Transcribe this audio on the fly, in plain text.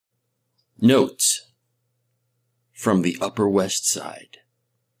Notes from the Upper West Side,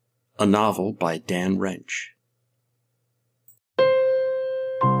 a novel by Dan Wrench.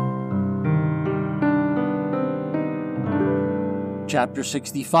 Chapter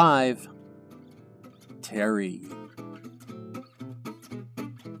 65, Terry.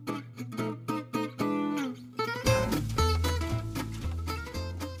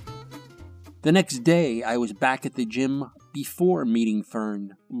 The next day, I was back at the gym before meeting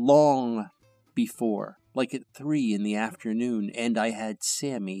Fern, long before, like at 3 in the afternoon, and I had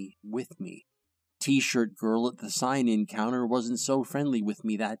Sammy with me. T-shirt girl at the sign-in counter wasn't so friendly with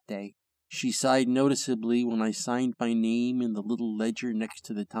me that day. She sighed noticeably when I signed my name in the little ledger next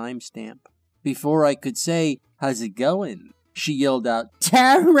to the timestamp. Before I could say, "How's it going?" she yelled out,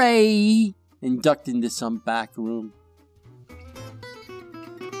 "Terry!" and ducked into some back room.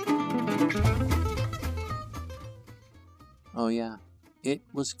 Oh yeah, it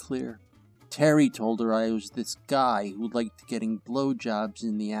was clear. Terry told her I was this guy who liked getting blowjobs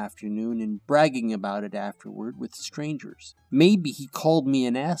in the afternoon and bragging about it afterward with strangers. Maybe he called me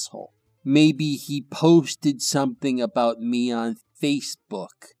an asshole. Maybe he posted something about me on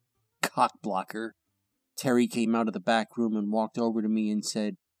Facebook. Cockblocker. Terry came out of the back room and walked over to me and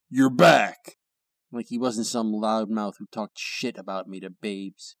said, "You're back!" Like he wasn't some loudmouth who talked shit about me to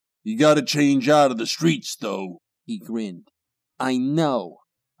babes. "You gotta change out of the streets, though." He grinned. "I know,"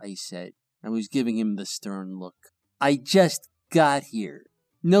 I said. I was giving him the stern look. "I just got here.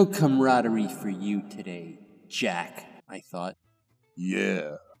 No camaraderie for you today, Jack," I thought.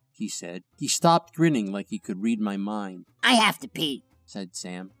 "Yeah," he said. He stopped grinning like he could read my mind. "I have to pee," said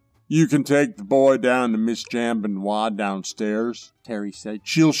Sam. "You can take the boy down to Miss Jambenois downstairs," Terry said.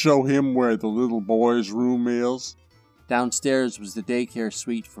 "She'll show him where the little boy's room is." Downstairs was the daycare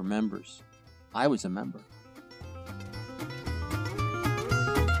suite for members. I was a member.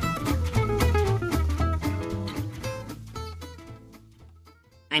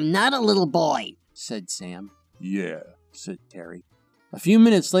 "I'm not a little boy," said Sam. "Yeah," said Terry. A few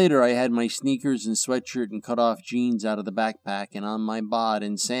minutes later, I had my sneakers and sweatshirt and cut-off jeans out of the backpack and on my bod,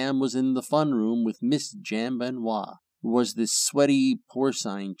 and Sam was in the fun room with Miss Jambenois, who was this sweaty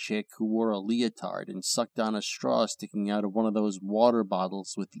porcine chick who wore a leotard and sucked on a straw sticking out of one of those water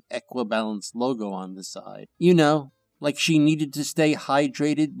bottles with the Equibalance logo on the side. You know, like she needed to stay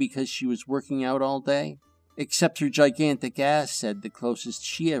hydrated because she was working out all day. Except her gigantic ass said the closest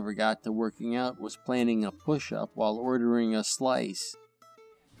she ever got to working out was planning a push-up while ordering a slice.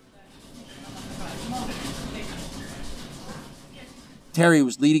 Terry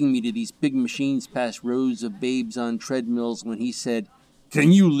was leading me to these big machines past rows of babes on treadmills when he said,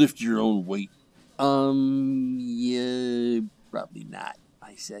 "Can you lift your own weight?" Yeah, probably not,"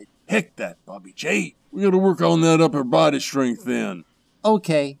 I said. "Heck that, Bobby J. We gotta work on that upper body strength then."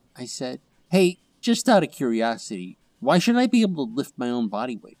 "Okay," I said. "Hey, just out of curiosity, why should I be able to lift my own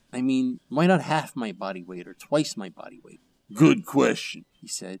body weight? I mean, why not half my body weight or twice my body weight?" "Good question," he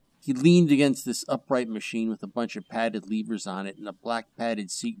said. He leaned against this upright machine with a bunch of padded levers on it and a black padded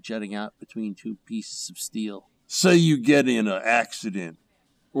seat jutting out between two pieces of steel. "Say you get in an accident,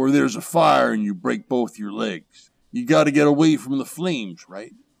 or there's a fire and you break both your legs. You gotta get away from the flames,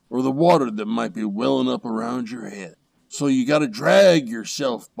 right? Or the water that might be welling up around your head. So you gotta drag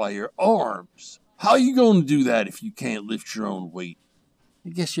yourself by your arms. How you gonna do that if you can't lift your own weight?" I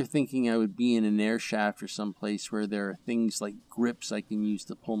guess you're thinking I would be in an air shaft or someplace where there are things like grips I can use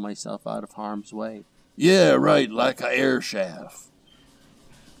to pull myself out of harm's way. "Yeah, right, like a air shaft."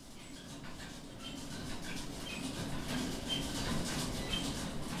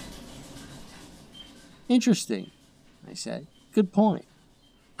 "Interesting," I said. "Good point."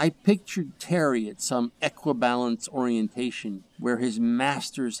 I pictured Terry at some Equibalance orientation where his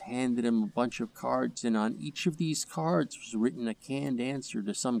masters handed him a bunch of cards, and on each of these cards was written a canned answer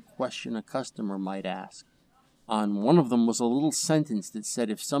to some question a customer might ask. On one of them was a little sentence that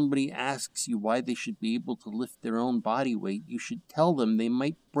said if somebody asks you why they should be able to lift their own body weight, you should tell them they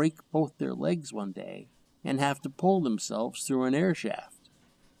might break both their legs one day and have to pull themselves through an air shaft.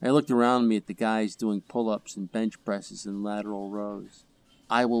 I looked around me at the guys doing pull-ups and bench presses in lateral rows.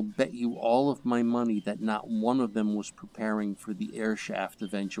 I will bet you all of my money that not one of them was preparing for the air shaft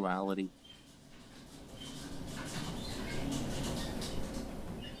eventuality.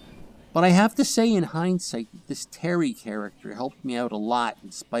 But I have to say in hindsight that this Terry character helped me out a lot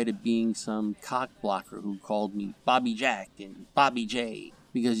in spite of being some cockblocker who called me Bobby Jack and Bobby J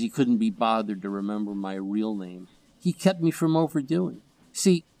because he couldn't be bothered to remember my real name. He kept me from overdoing.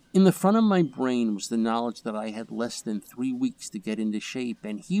 See, In the front of my brain was the knowledge that I had less than 3 weeks to get into shape,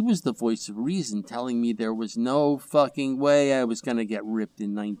 and he was the voice of reason telling me there was no fucking way I was going to get ripped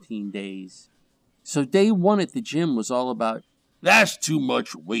in 19 days. So day one at the gym was all about, "That's too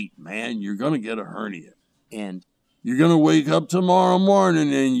much weight, man. You're going to get a hernia. and, You're going to wake up tomorrow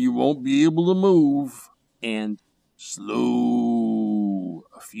morning and you won't be able to move. and, Slow.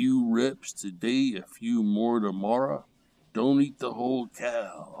 A few reps today, a few more tomorrow. Don't eat the whole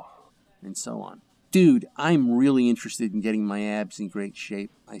cow." and so on. Dude, I'm really interested in getting my abs in great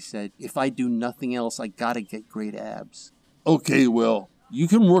shape, I said. If I do nothing else, I gotta get great abs. Okay, well, you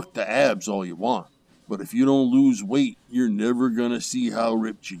can work the abs all you want, but if you don't lose weight, you're never gonna see how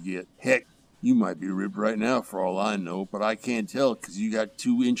ripped you get. Heck, you might be ripped right now for all I know, but I can't tell because you got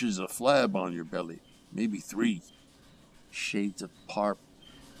 2 inches of flab on your belly. Maybe 3. Shades of Parp.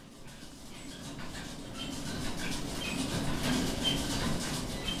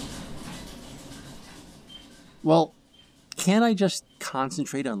 Well, can't I just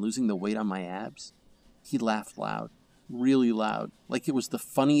concentrate on losing the weight on my abs? He laughed loud, really loud, like it was the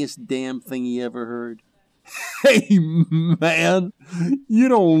funniest damn thing he ever heard. Hey, man, you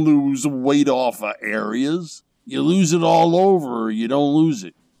don't lose weight off of areas. You lose it all over or you don't lose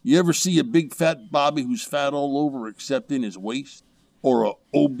it. You ever see a big fat Bobby who's fat all over except in his waist? Or a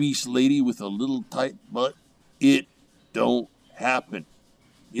obese lady with a little tight butt? It don't happen.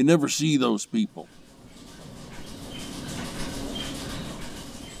 You never see those people.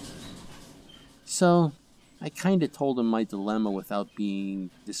 So, I kinda told him my dilemma without being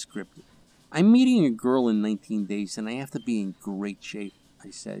descriptive. I'm meeting a girl in 19 days and I have to be in great shape, I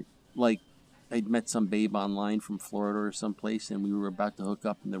said. Like, I'd met some babe online from Florida or someplace and we were about to hook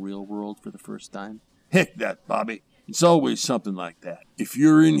up in the real world for the first time. Heck that, Bobby. It's always something like that. If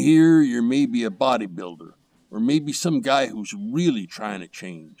you're in here, you're maybe a bodybuilder. Or maybe some guy who's really trying to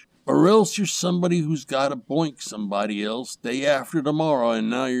change. Or else you're somebody who's got to boink somebody else day after tomorrow and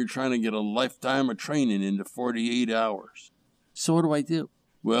now you're trying to get a lifetime of training into 48 hours. So what do I do?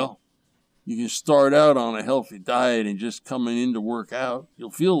 Well, you can start out on a healthy diet and just coming in to work out. You'll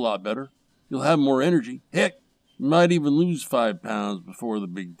feel a lot better. You'll have more energy. Heck, you might even lose 5 pounds before the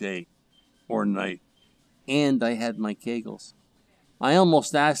big day. Or night. And I had my Kegels. I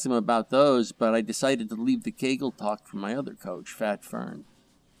almost asked him about those, but I decided to leave the Kegel talk for my other coach, Fat Fern.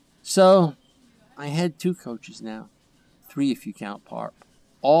 So, I had 2 coaches now. 3 if you count Parp.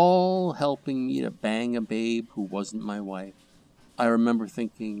 All helping me to bang a babe who wasn't my wife. I remember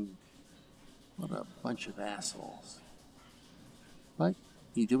thinking, what a bunch of assholes. But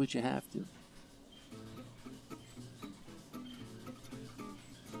you do what you have to.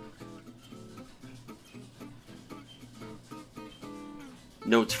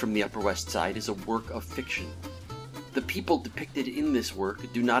 Notes from the Upper West Side is a work of fiction. The people depicted in this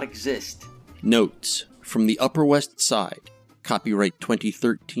work do not exist. Notes from the Upper West Side, copyright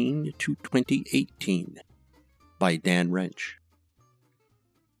 2013 to 2018, by Dan Wrench.